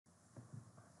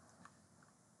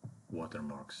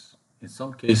Watermarks. In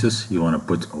some cases, you want to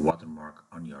put a watermark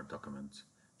on your document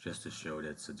just to show that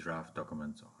it's a draft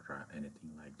document or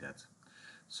anything like that.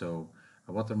 So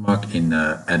a watermark in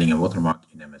adding a watermark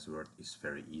in MS Word is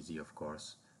very easy, of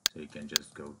course. So you can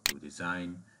just go to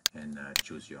Design and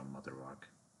choose your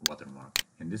watermark.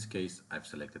 In this case, I've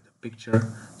selected a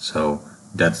picture, so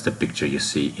that's the picture you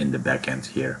see in the back end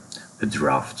here, the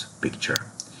draft picture.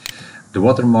 The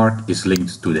watermark is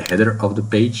linked to the header of the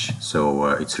page, so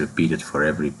it's repeated for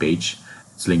every page.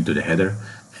 It's linked to the header,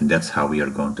 and that's how we are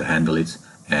going to handle it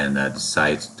and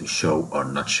decide to show or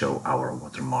not show our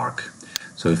watermark.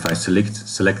 So if I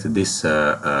select this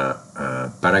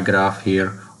paragraph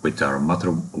here with our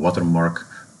watermark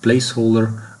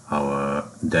placeholder,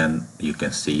 then you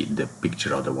can see the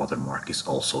picture of the watermark is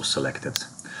also selected.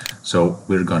 So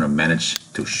we're going to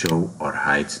manage to show or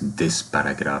hide this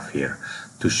paragraph here,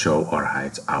 to show or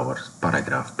hide our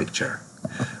paragraph picture.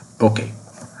 Okay,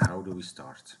 how do we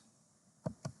start?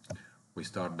 We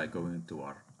start by going to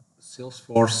our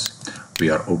Salesforce. We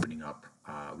are opening up,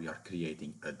 we are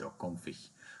creating a docconfig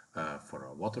for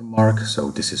a watermark.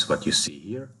 So this is what you see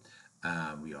here.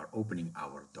 We are opening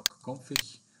our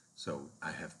docconfig. So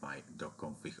I have my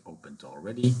docconfig opened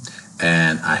already,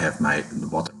 and I have my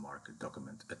watermark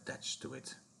document attached to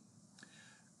it.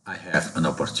 I have an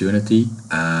opportunity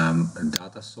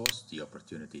data source. The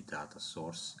opportunity data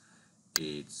source,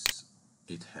 it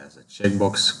has a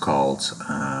checkbox called,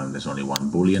 there's only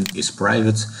one boolean, is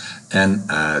private, and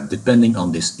depending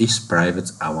on this is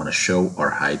private, I want to show or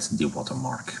hide the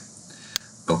watermark.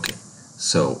 Okay,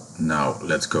 so now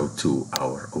let's go to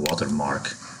our watermark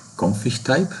config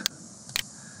type.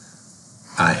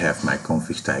 I have my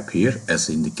config type here. As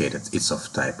indicated, it's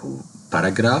of type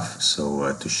paragraph,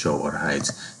 so to show or hide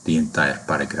the entire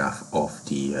paragraph of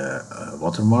the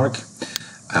watermark.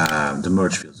 The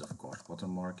merge fields, of course,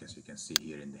 watermark, as you can see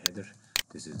here in the header.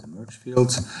 This is the merge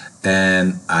field,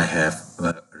 and I have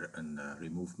a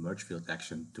remove merge field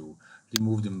action to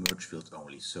remove the merge field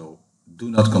only. So do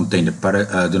not contain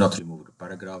the do not remove the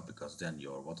paragraph, because then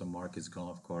your watermark is gone,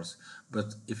 of course.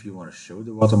 But if you want to show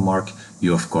the watermark,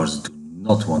 you of course do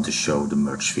not want to show the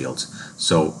merge field.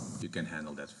 So you can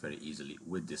handle that very easily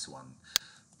with this one.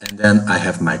 And then I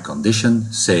have my condition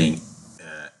saying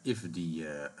if the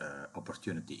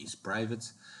opportunity is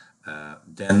private,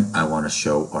 then I want to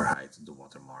show or hide the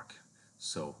watermark.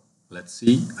 So let's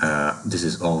see. This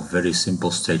is all very simple,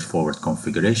 straightforward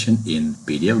configuration in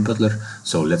PDF Butler.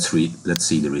 So let's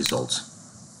see the results.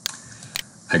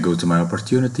 I go to my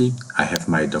opportunity. I have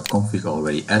my docconfig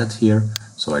already added here.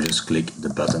 So I just click the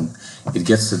button. It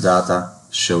gets the data,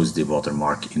 shows the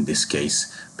watermark in this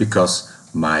case, because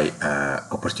my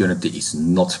opportunity is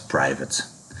not private.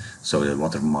 So the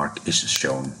watermark is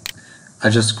shown.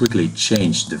 I just quickly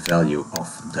change the value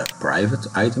of the private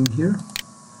item here.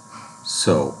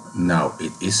 So now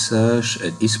it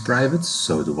is private,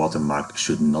 so the watermark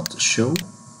should not show.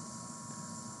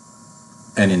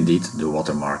 And indeed, the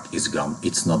watermark is gone.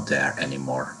 It's not there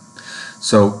anymore.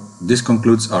 So this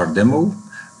concludes our demo.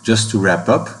 Just to wrap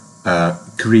up,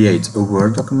 create a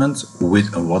Word document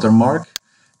with a watermark.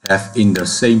 Have in the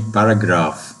same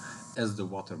paragraph as the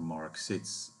watermark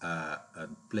sits a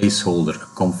placeholder, a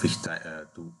config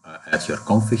to add your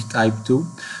config type to.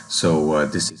 So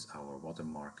this is our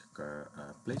watermark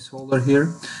placeholder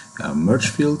here, merge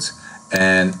field,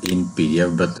 and in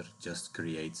PDF Butler just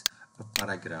create a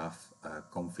paragraph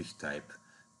config type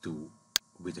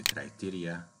with a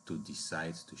criteria to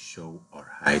decide to show or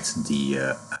hide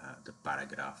the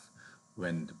paragraph.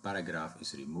 When the paragraph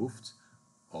is removed,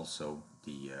 also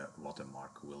the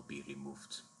watermark will be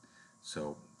removed.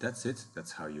 So that's it.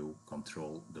 That's how you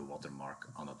control the watermark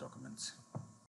on a document.